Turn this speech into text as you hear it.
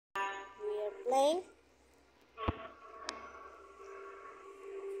playing.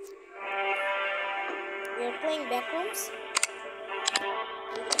 We are playing Backrooms.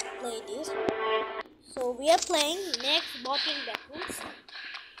 We will play this. So we are playing Nextbot in Backrooms.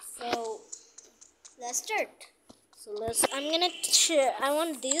 So let's start. So I'm gonna share. I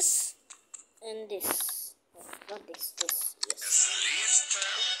want this and this. Not this. This. Yes.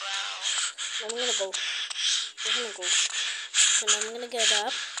 I'm gonna go. I'm gonna go. And I'm gonna get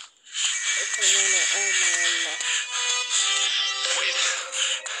up. Okay, no. Oh my Allah.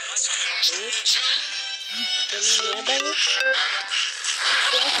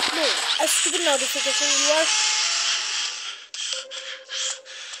 No, a stupid notification. You are.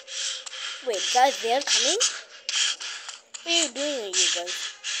 Wait, guys, they are coming? What are you doing, you guys?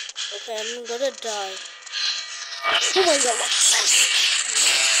 Okay, I'm gonna die. Oh my god,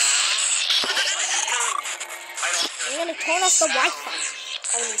 I'm gonna turn off the Wi-Fi.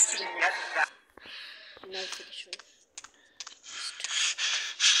 Oh, no, stupid notification.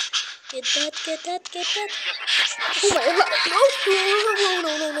 Get that. Oh my god,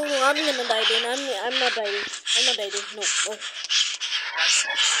 no, I'm gonna die then. I'm not dying. No.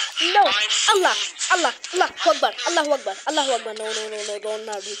 No, Allah, Allahu Akbar, no, don't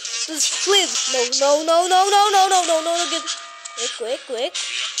hurt me. Just please, no, get, quick.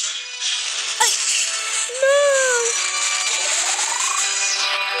 No.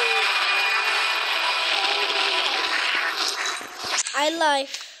 I lie.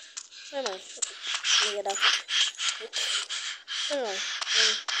 Where am I? Okay, let me get up. Where am I?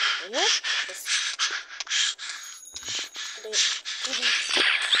 Yes.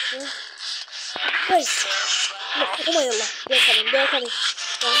 Wait. No, oh my Allah. They're coming. No.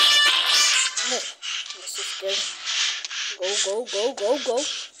 I'm so scared. Go.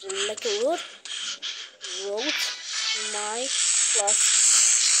 Like a road. My plus.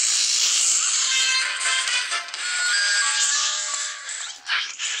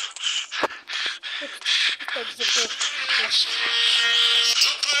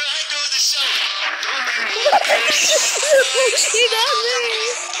 He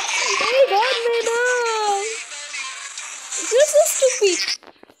got me now. You're so stupid.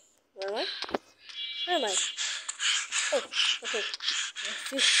 Where am I? Oh, okay.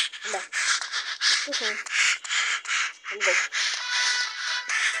 I'm back. I'm good.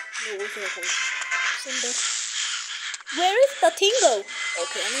 No, where is the thing go?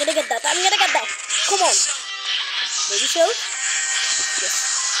 Okay, I'm gonna get that. Come on. Baby show. Yes.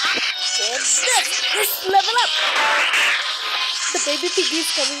 Get that. Just level up. The baby pig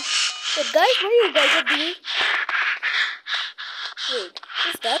is coming. But guys, what are you guys doing? Wait,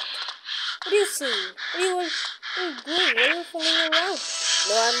 what's that? What are you seeing? What are you doing? Why are you fooling around?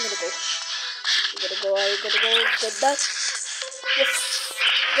 No, I'm gonna go. I gotta go. Get that. Yes.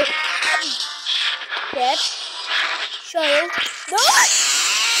 Cat. Child. No!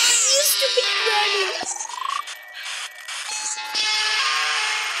 You stupid granny.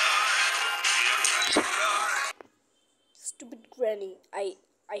 Stupid granny. I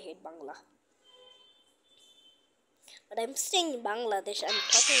hate Bangla. But I'm staying in Bangladesh. I'm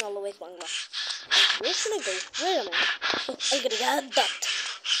talking all the way Bangla. Where can I go? Where am I? Oh, I'm gonna get that.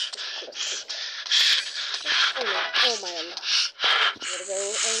 Oh no. Oh my Allah. I'm gonna go. Okay,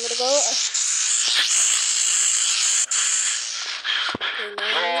 now I'm gonna go.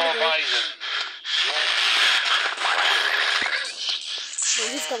 No,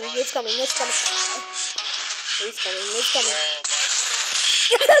 he's coming. He's coming. Come on!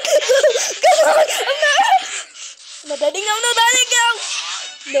 I'm not dying now.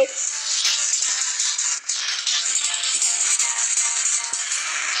 No.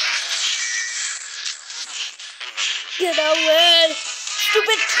 Get away!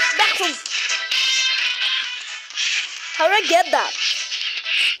 Stupid bathroom! How do I get that?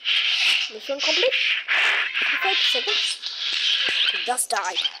 Mission complete? 55 seconds? Just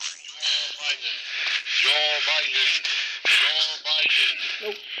died. No,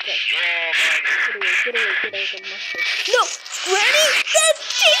 okay. Get away. No! Granny! That's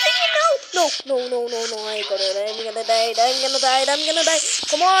chasing me now! No, I got it. I'm gonna die.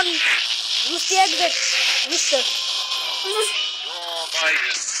 Come on! Use the exit. Come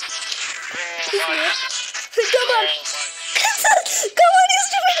on, you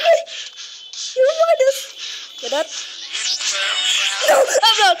stupid guy! You're minus. Get up. No,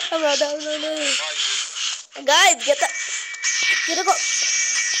 I'm out. No. Guys, get up. Get up.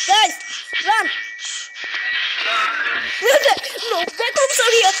 Guys, run. No, Backrooms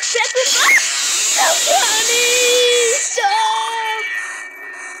are here. Stop, Granny. Stop.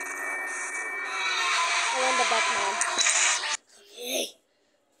 I want the back now. Hey,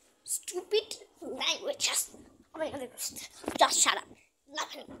 stupid. Just shut up.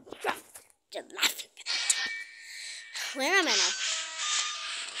 Laughing. Just laughing. Where am I now?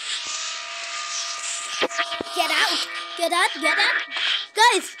 Get out! Get out! Get out!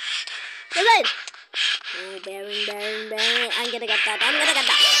 Guys! Guys! Oh, bearing. I'm gonna get that.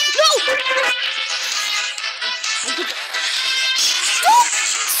 No!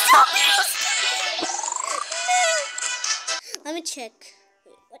 Stop! Let me check.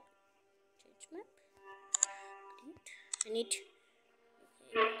 Wait, what? Change map? I need to.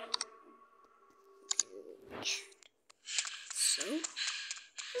 Okay. So,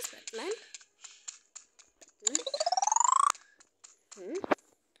 where's Batman?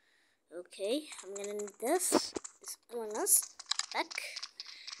 Okay, I'm gonna need this. It's Among Us. Back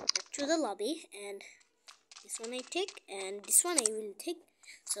to the lobby, and this one I take, and this one I will take.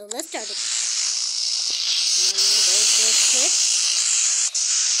 So let's start it. I'm gonna go to it.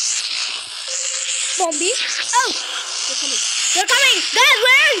 Zombie! Oh! They're coming! Guys,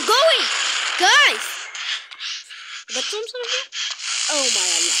 where are you going? Guys! The Backrooms over here? Oh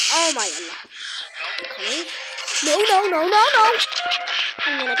my Allah. They're coming. No.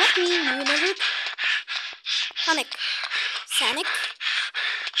 I'm gonna attack me. You never. Sonic.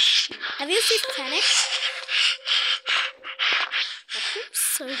 Have you seen Sonic?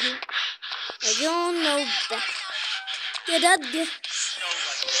 Sorry. I don't know that. Get up.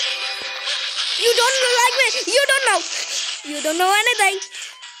 You don't like me. You don't know. You don't know anything.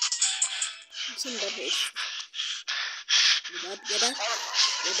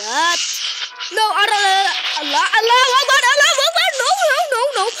 Get up. No, Allah Akbar, no,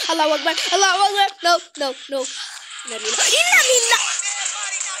 Allah Akbar, no. Inna.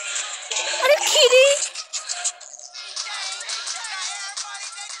 Are you kidding?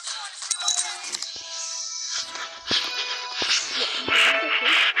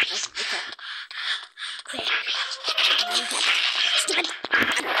 Stupid.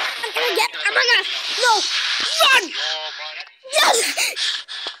 I'm gonna. No, run. Yes.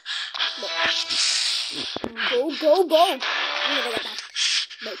 Go. I'm gonna get that.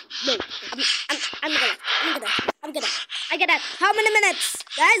 No. I'm gonna. I get that. How many minutes,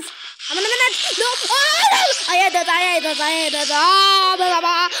 guys? How many minutes? No. Oh, I hate that.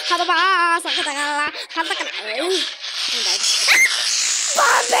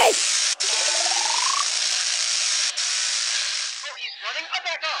 Zombie! He's running.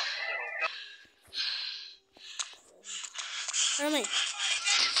 Back off. Where am I?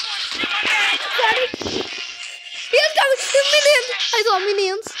 Daddy! He's coming! The minions! I saw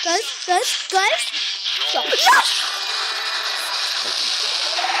minions! Guys! Stop! No!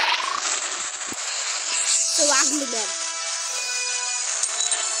 So ugly, man.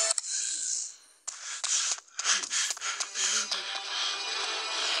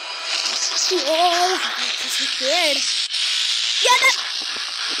 Oh, I'm so scared. Get up!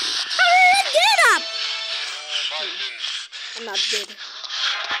 Get up! I'm not good.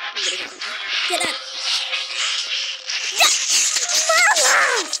 Get up! Yes! Mama!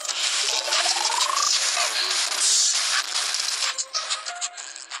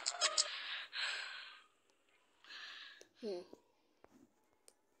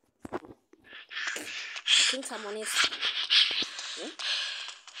 I think someone is. Yeah?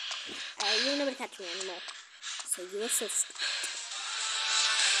 You'll never catch me anymore. So you assist.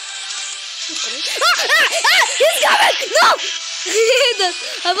 He's coming! He's coming! No!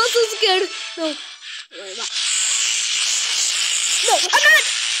 I was so scared. No. No, I'm not!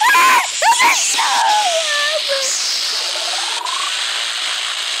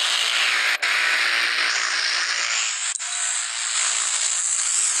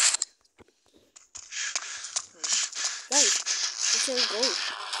 Guys, we should go.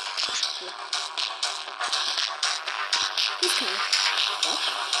 He's coming.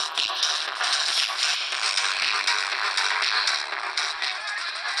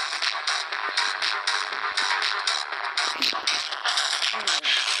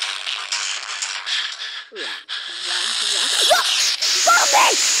 What?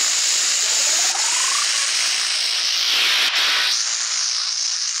 Zombie!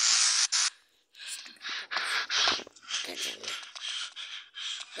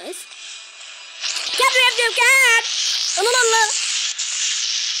 Guys? Get me if you can! Run.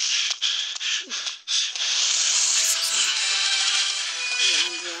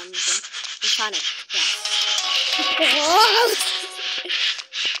 I'm panic.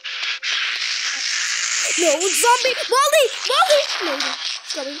 No, zombie! Baldy! No, it's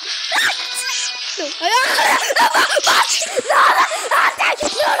coming. No!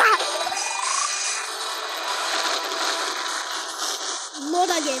 Not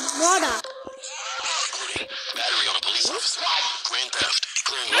again. officer. Grand theft.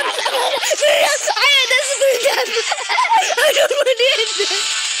 Declaring war on the I had this good death. I don't want to end this.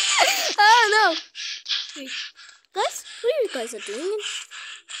 Oh no. Wait. Guys, what are you guys are doing?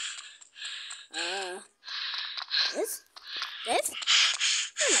 Guys? Guys?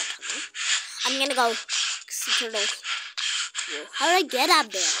 You're not coming. I'm gonna go secure those. How do I get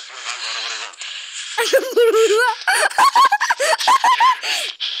up there?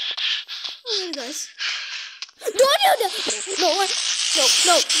 Oh, guys. Don't do that!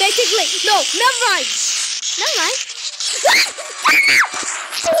 No, basically, no, never mind. Never mind. Stop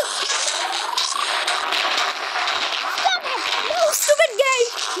it! No, stupid game!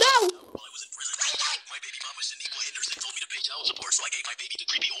 No! While I was in prison, my baby mama Shaniqua Henderson told me to pay child support, so I gave my baby to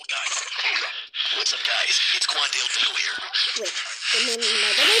creepy old guy. What's up, guys? It's Quandale Dingle here. Wait, the name of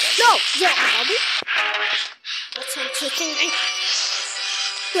my baby? No! Yeah, Bobby. That's some chicken.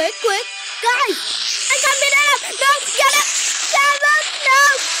 Quick! Guys! I can't get up! No! Get up! Get up! No!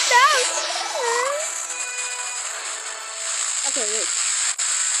 Okay, wait.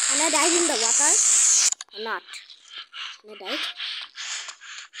 Can I dive in the water? Or not? Can I dive?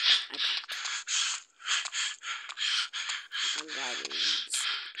 I can't dive in this.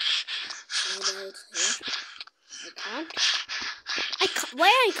 Can I dive here? I can't. Why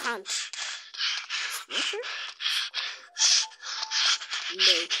I can't? Water?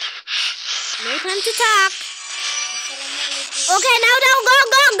 No time to talk. Okay, now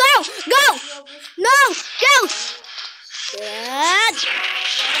go. No, go. Good.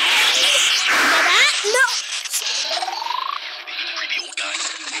 No. Creepy old guy.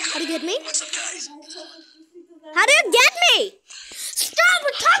 How do you get me? What's up, guys? How do you get me? Stop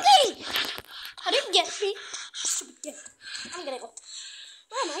talking. How do you get me? Stupid game. I'm gonna go.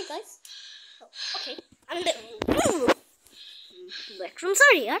 Where am I, guys? Oh, okay. I'm the Backrooms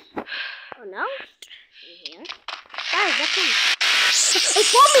are here. Oh no. In here. Guys, Backrooms. Hey,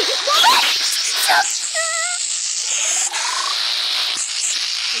 bomb me!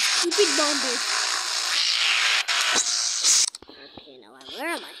 Stupid bomb. Okay, now where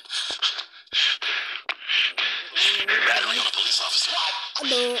am I? You're battering on a police officer.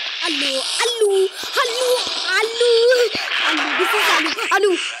 Hello. This is Hello.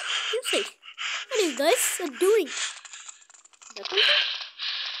 You say, what are you guys doing? Backrooms?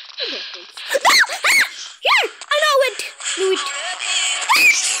 Here! I know it! Do it!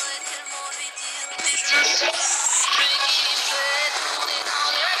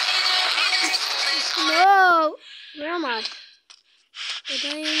 No! Where am I? Did I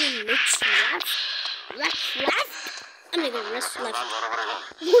even reach left? I'm gonna go left.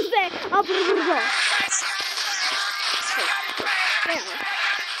 Who's there? Up the river. Where am I?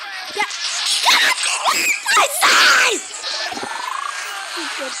 Yeah! I died!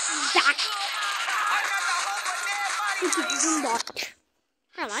 Back. Nextbot.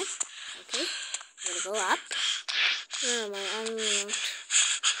 Where am I? Okay. I'm gonna go up. Where am I?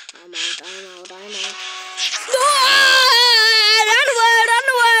 I'm out. No! Run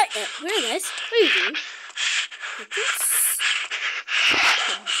away! Where are you guys? What are you doing? The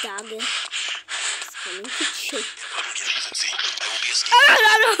dog is coming to chase.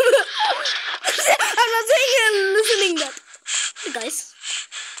 I'm not saying I'm listening that. Hey guys.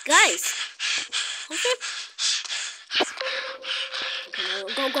 Okay.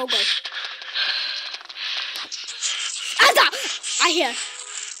 Go. I hear.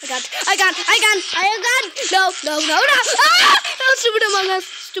 I got. No. Ah! Stupid Among Us.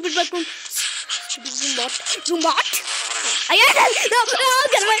 Stupid Backroom. Stupid Zoombot. I got it. No.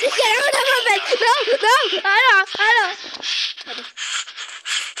 Get away from my bed. No. I know.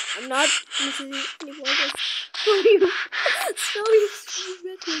 I'm not listening any voices. Sorry.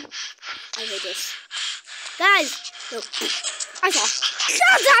 I hate this. Guys. No. I saw.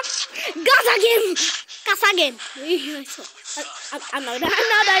 Gaza game. I saw. I'm not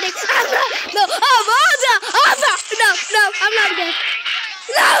hiding. No. No. I'm not again.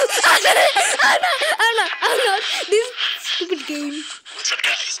 No. I'm not. This stupid game. What's up,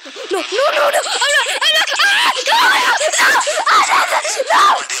 guys? No. I'm not. No.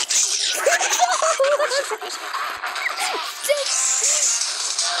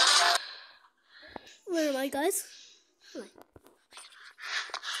 Where am I, guys?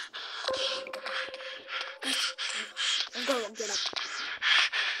 Go, get up.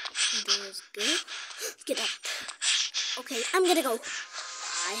 Get up. Okay, I'm gonna go.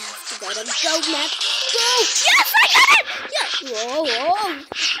 I have to go, Matt. Go! Yes, I got it! Yeah. Whoa.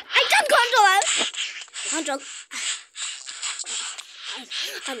 I can control.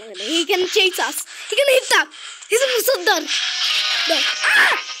 He can chase us. He can hit them. He's almost done. No.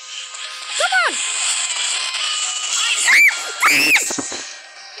 Ah! Come on! What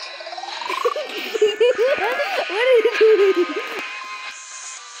are you doing?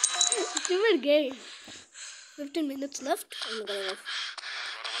 Stupid game. 15 minutes left. I'm gonna go.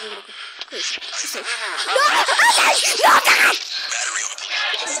 Wait, no! Battery on the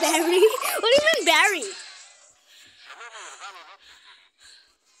police. Barry? What do you mean Barry?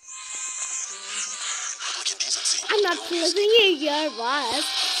 Public indecency. I'm not listening to your voice.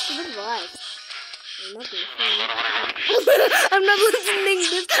 Stupid voice. I'm not listening. I'm not listening to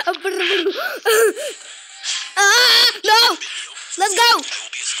this. No! Let's go! I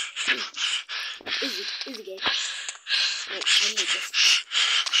will be Easy game. No, I need this.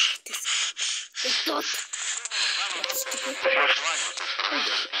 This dot.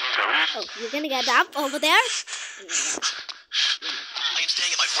 Oh, you're gonna get up over there? I am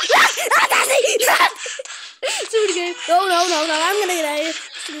staying at my friend's. Stupid game. No, I'm gonna get out of here.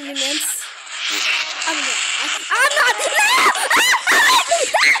 Stupid games. I'm not.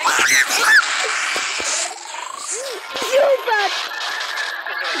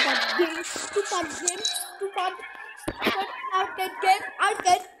 Stupid game.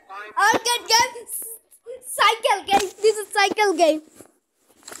 Arcade game. Cycle game. This is cycle game.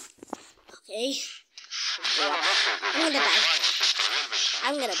 Okay.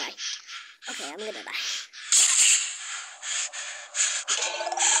 I'm gonna die. Okay, I'm gonna die.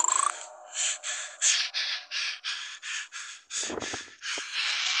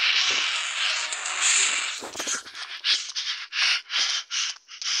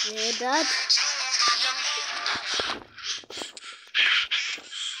 Yeah, Dad.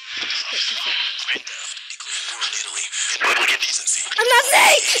 Public indecency. I'm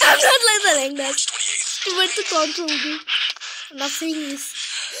not listening. That's 28th. too much to control me. I'm not saying this.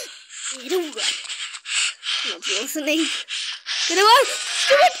 You know what? I'm not listening. You know what?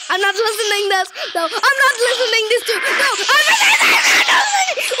 Stupid. I'm not listening this. No, I'm not listening this too. No, I'm not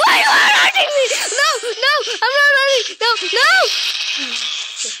listening. Why you are hurting me? No, I'm not hurting. No.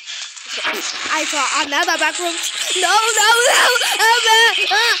 I saw another Backrooms. No. No.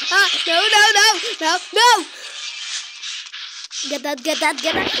 Get that.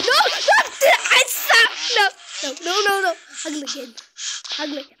 No. I saw. No. Ugly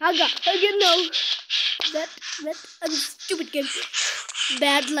again. No. That stupid game.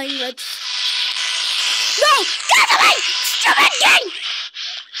 Bad language. No! Get away! Stupid game!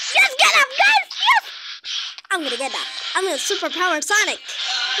 Just get up, guys! Yes! I'm gonna get that. I'm gonna superpower Sonic.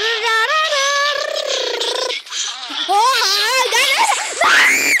 Oh, I got it!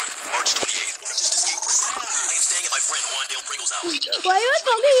 March 28th. I just escaped prison. I am staying at my friend Wandale Pringle's house. What are you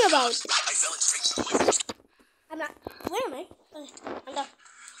talking about? I fell in straight to my first. I'm not. Where am I? I'm done.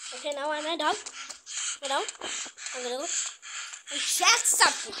 Okay, now I'm a dog. I'm gonna go and check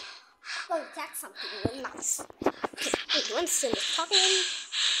something. Go check something really nice. Okay, wait, you understand this talking? Wait,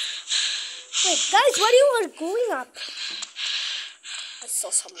 guys, why you are going up? I saw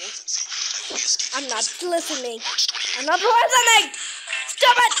someone. I'm not listening. I'm not listening.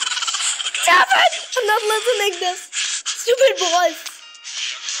 Stop it! I'm not listening this. Stupid boys.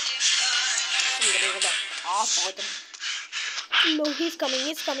 I'm gonna get off on them. No, he's coming.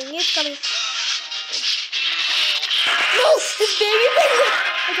 No, it's baby.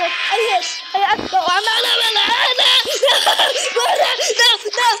 Okay, I hit. No, I'm not.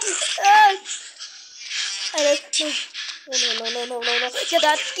 No. Get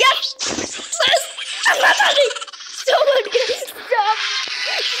that. Yes! Please! I'm not touching! Stop!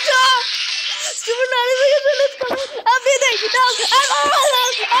 Stupid notification is coming! Everything! No! I'm get away!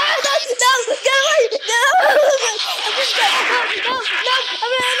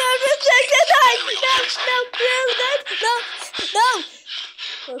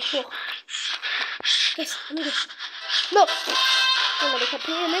 Yes, I'm good. No! I'm not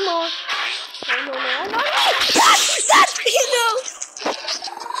happy anymore. No. That! You know!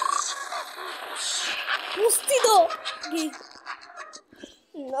 Mustido!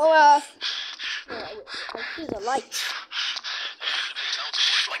 No, I'll see the light.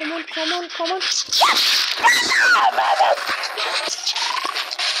 Come on. Yes!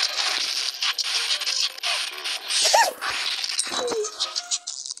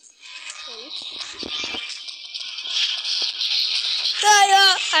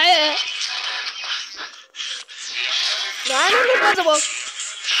 No, I'm invisible.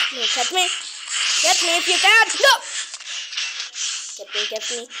 No, catch me. Get me if you can. No! Get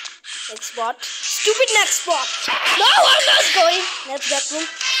me. Nextbot. Stupid Nextbot. No, I'm not going. Let's backroom.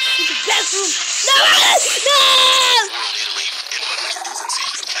 Stupid backroom. No!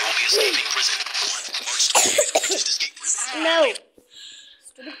 No!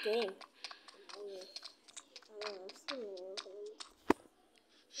 Stupid game.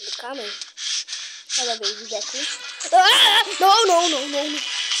 coming. Hello, baby Becky. Ah! No. I'm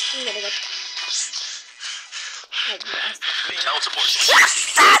gonna get. Child support.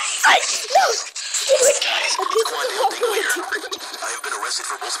 No! Guys, Quandale Dingle here. I have been arrested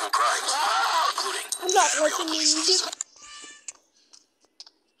for multiple crimes, including I'm not battery on listening police to you. officer.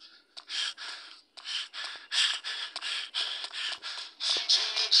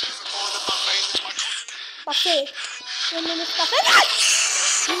 Buffet. Your name is Buffet.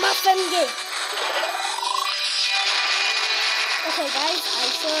 Muffin Gate. Okay, guys, I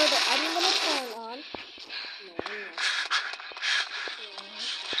said I'm gonna turn on.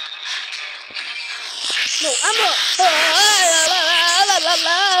 No, I'm not. No, I'm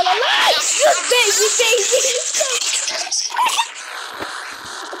not. Baby. Baby.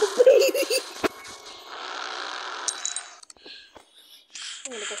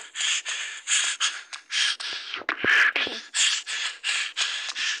 I'm gonna go.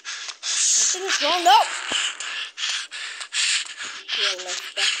 Something's wrong. No.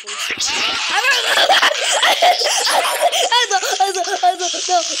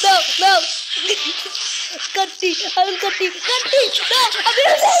 No. Cutty. I'm cutty. No.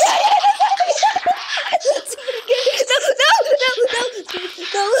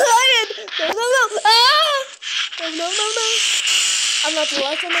 No. I'm not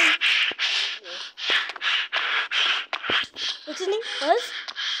listening. Listening? What?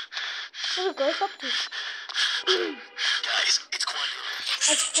 What are girls up to? Guys, it's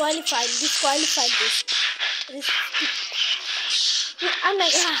Quandale. Disqualified this. I'm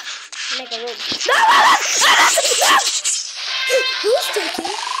like, make a room. No! Who's taking? In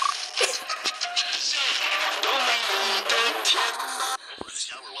the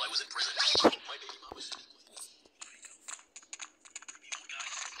shower while I was in prison. My baby mama's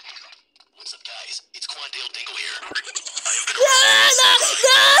What's up, guys? It's Quandale Dingle here. I have been arrested.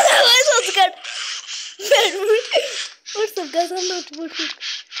 No, I'm so scared. What's up, guys? I'm not working.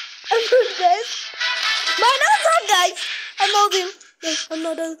 I'm not, guys. My name's not, guys. I'm not him. Yes, I'm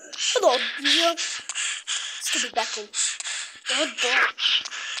not a. Hello, dear. Stupid backroom. What the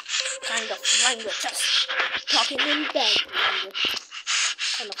kind of language? Talking in bad language.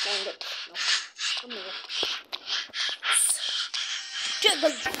 Kind of language. No, I'm not.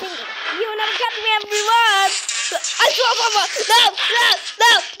 Jiggle finger. You never got me, everyone. I saw Papa.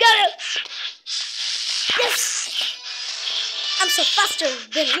 No, got it. Yes. I'm so faster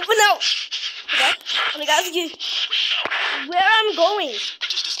than you. No. Okay. Oh my God, you. Where I'm going?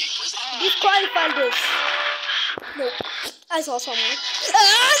 Just escaped prison. Disqualify this. No, I saw someone.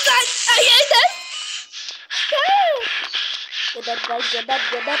 I hate that. Get that, guys. Get that.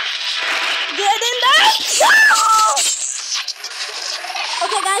 Get in there. No!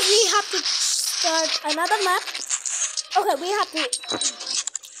 Okay, guys, we have to start another map. Okay, we have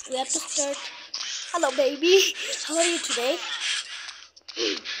to start. Hello, baby. How are you today?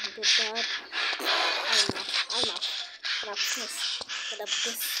 Get that. I'm not. Get up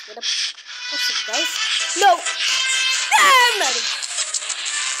this. What's up, guys? No! I'm not.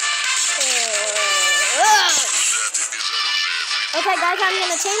 Okay, guys, I'm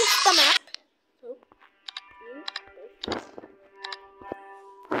gonna change the map.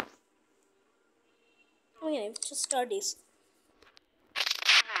 Okay, just start this.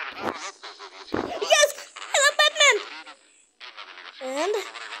 Yes! Hello, Batman! And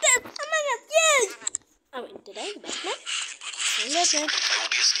oh my God, yes! Oh, wait, did I Batman? I'm Batman. I will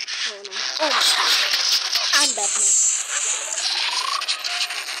be escaping. Oh no. Oh, I'm Batman.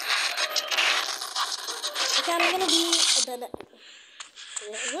 Okay, I'm gonna be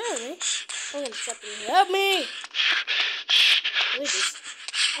where are we? I'm gonna stop and help me. Where is this?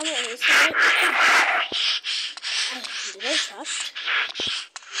 I'm gonna did I shot?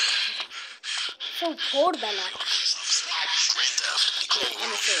 So poor Bella. Grand theft, including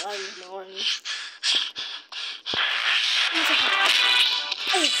I'm so ignoring.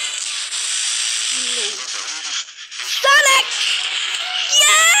 Sonic!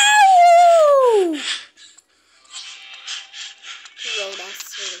 Yo! Yo, that's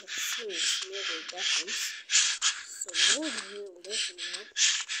seriously little difference. So no real difference.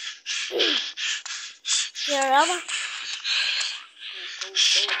 Yeah, Rava. Go.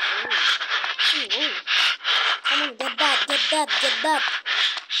 Come on, get that.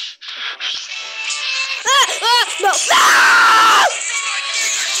 No!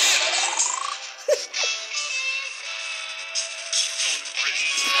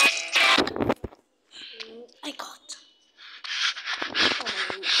 I got.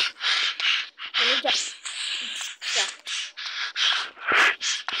 Let me just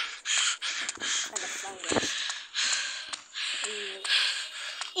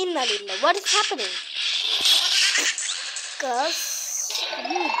Enough. I didn't know what is happening. Cause what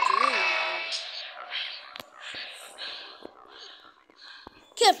are you doing?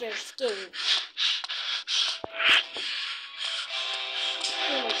 Careful escaping.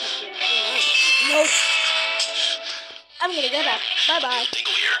 No. I'm gonna get up. Bye bye.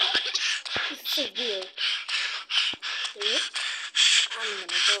 Dingle here. This is so weird. See? I'm gonna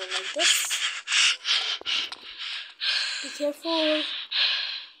go like this. Be careful.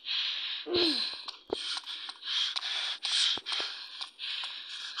 Get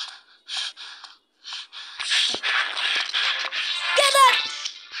up!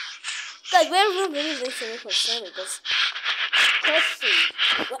 Guys, we're really listening for service. Let's see.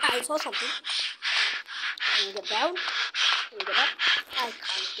 Well, I saw something. Can you get down? Can you get up? I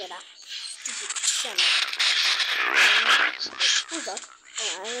can't get up. Stupid channel. Who's that?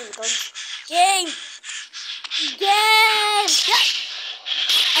 Oh, I'm gonna go. Game! Game! Yeah!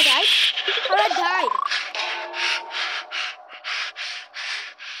 I died? How did I died?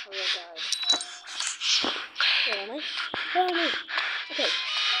 How did I died? Where am I? Where am I? Okay.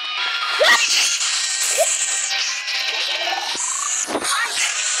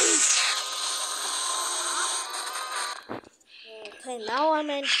 Okay, now I'm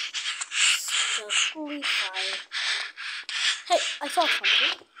in the schooly fire. Hey, I saw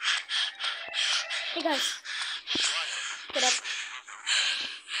something. Hey guys, get up.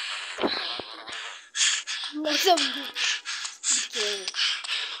 Let's begin.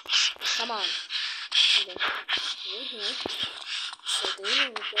 Come on. Okay. Here. So then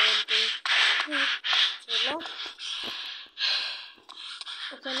we're going to here. So now.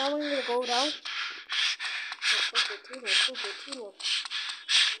 Okay, now we're gonna go down. Let's go to I'm gonna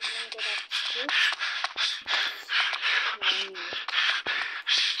get up here.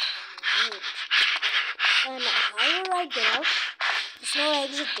 And how will I get out? There's no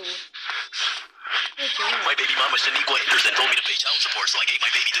exit door. Okay. My baby mama Shaniqua Anderson told me to pay child support, so I gave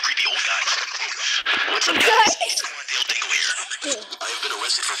my baby to creepy old guy. What's up, guys? It's Quandale Dingle here. I have been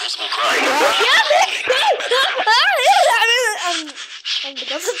arrested for multiple crimes. I'm the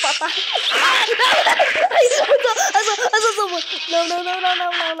cousin Papa. I saw someone. No.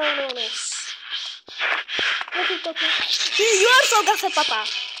 You are so cousin Papa.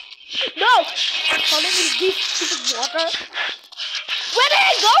 No! Falling in deep stupid water. Where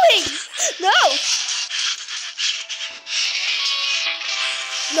are you going? No!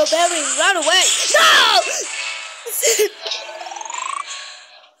 No, Barry, run away! No!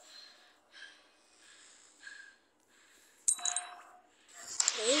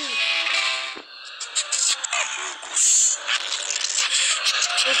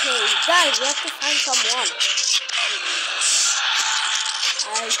 Okay, guys, we have to find someone.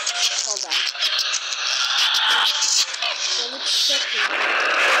 I fall down. Let me check it.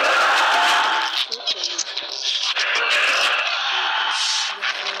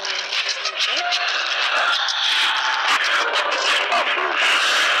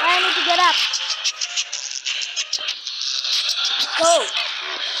 I need to get up. Go.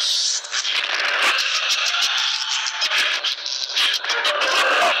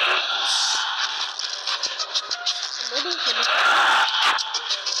 I'm waiting for this.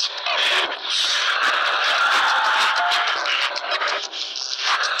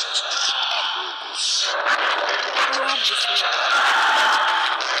 I love this one.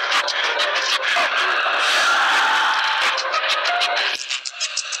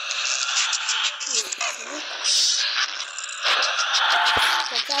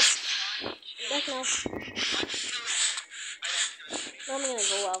 What's up? I'm back now. Now I'm gonna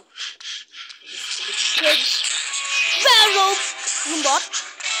go out. Kids. Barrel! Roombot.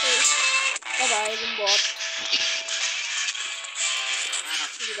 Bye bye, Roombot.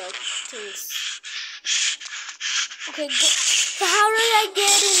 You know, things. Okay, go. So how did I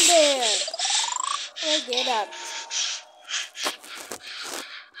get in there? How did I get up?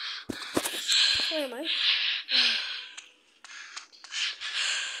 Where am I?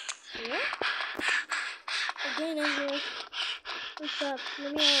 Here? Again, I'm here. What's up?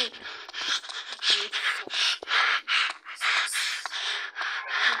 Let me out.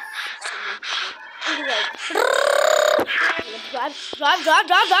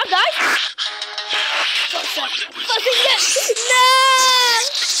 Drive. Fucking yes! No!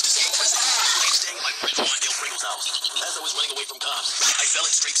 I'm staying at my friend Quandale Pringle's house. As I was running away from cops, I fell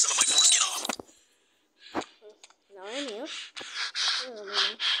and scraped some of my foreskin off. Now I'm here.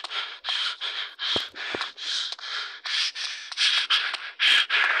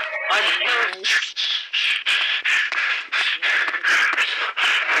 I'm here.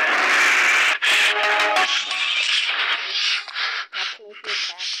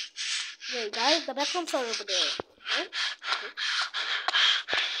 the backrooms are over there. Right? Okay.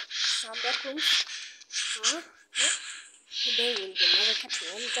 Some backrooms. Huh? Yeah. They will never catch me.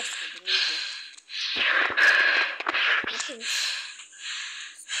 I'm just hiding in here. Nothing.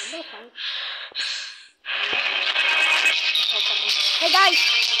 I'm fine. Hey guys!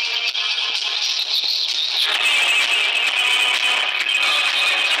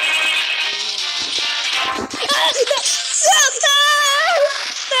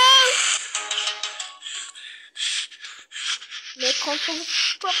 Make control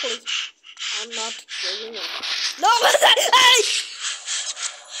properly. I'm not doing it. No, what's that? Hey!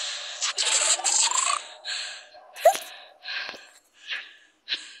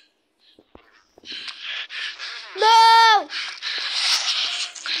 No!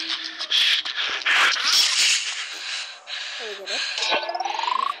 Can we get it?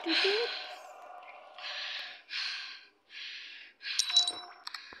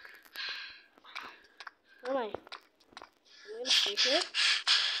 Where am I? I'm gonna stay here.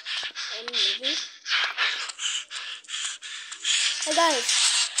 I'm moving. Hey guys!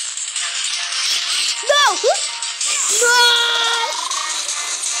 No! No!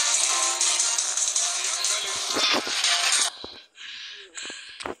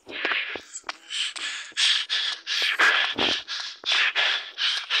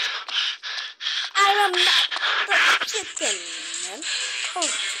 I am not the chicken, man. Oh,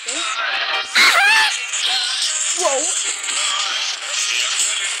 chicken. Whoa!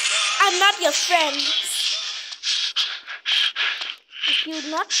 I'm not your friend. If you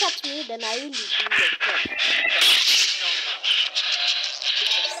not catch me, then I will be your friend.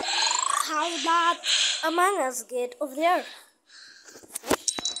 How that Among Us get over there?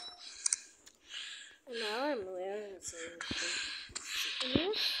 And now I'm wearing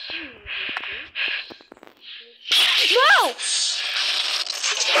something. No!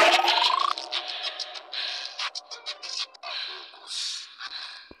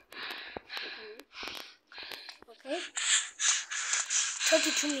 Okay.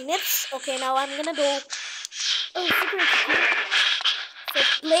 32 minutes. Okay, now I'm gonna do secret. So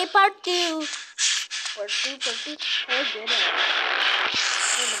play part 2. Part 2. Oh, good.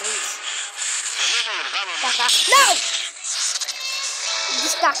 Kaka. No!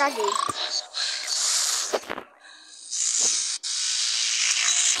 This Kaka game.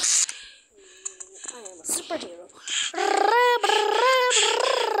 I am a superhero.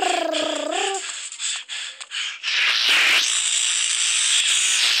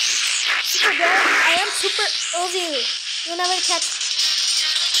 Supergirl, I am super OZ. You never catch.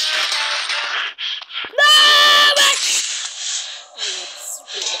 No!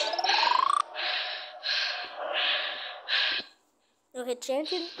 Okay,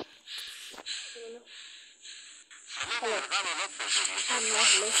 champion. Hello. I'm not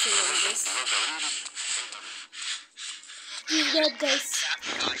listening to this. You got this.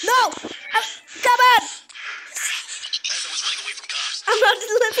 No! Come on! I'm not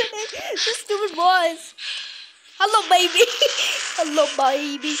listening to stupid boys. Hello, baby. Hello,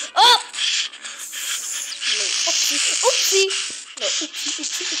 baby. Oh! No, oopsie. No,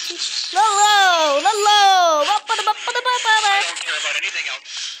 oopsie. Lolo. I don't care about anything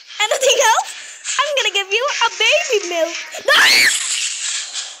else. Anything else? I'm gonna give you a baby milk. No!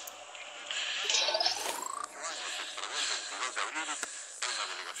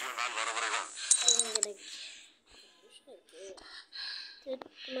 Did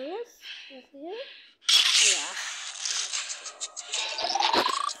Among Us is here? Yeah.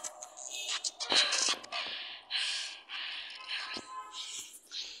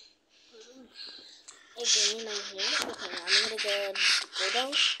 Again, I'm here. Okay, now I'm gonna go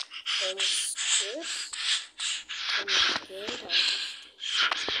down those stairs. And again, down.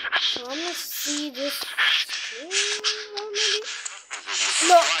 So I'm gonna see this.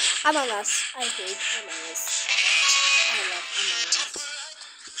 No, Among Us. I hate Among Us. I love Among Us.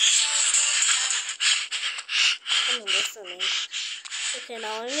 I'm listening. Okay,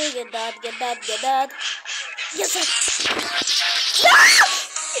 now I'm gonna get that. Yes, sir. No!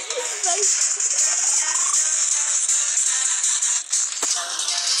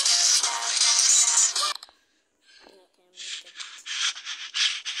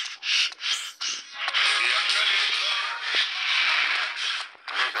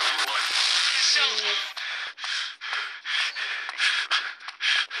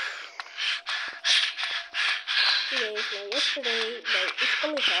 Yesterday, it's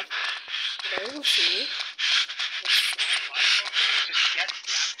only half. Today we'll see.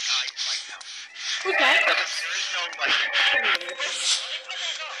 Who's that?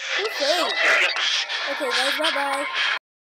 Who's saying? Okay guys, bye bye.